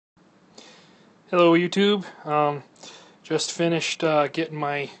Hello YouTube. Just finished getting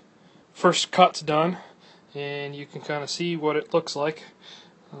my first cuts done, and you can kind of see what it looks like.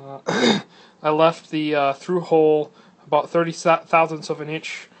 I left the through hole about 30 thousandths of an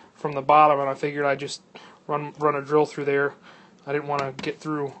inch from the bottom, and I figured I'd just run a drill through there. I didn't want to get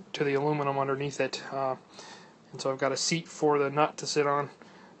through to the aluminum underneath it, and so I've got a seat for the nut to sit on,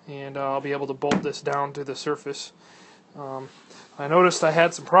 and I'll be able to bolt this down to the surface. I noticed I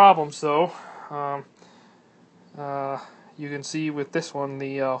had some problems though. You can see with this one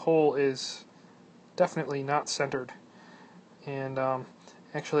the hole is definitely not centered, and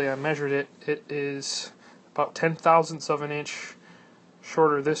actually I measured it. It is about 10 thousandths of an inch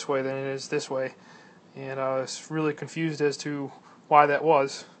shorter this way than it is this way, and I was really confused as to why that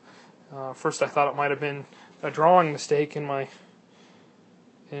was. First I thought it might have been a drawing mistake in my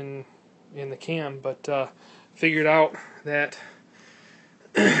in the cam, but figured out that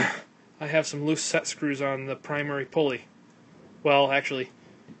I have some loose set screws on the primary pulley. Well, actually,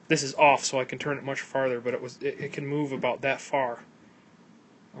 this is off, so I can turn it much farther, but it can move about that far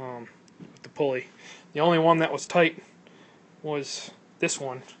with the pulley. The only one that was tight was this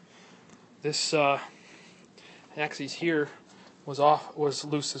one. This axis here was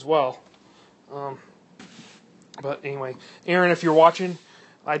loose as well. But anyway, Aaron, if you're watching,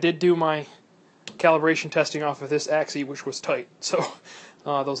 I did do my calibration testing off of this axis, which was tight. So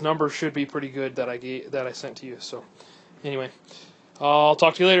those numbers should be pretty good that I sent to you. So anyway, I'll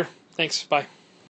talk to you later. Thanks. Bye.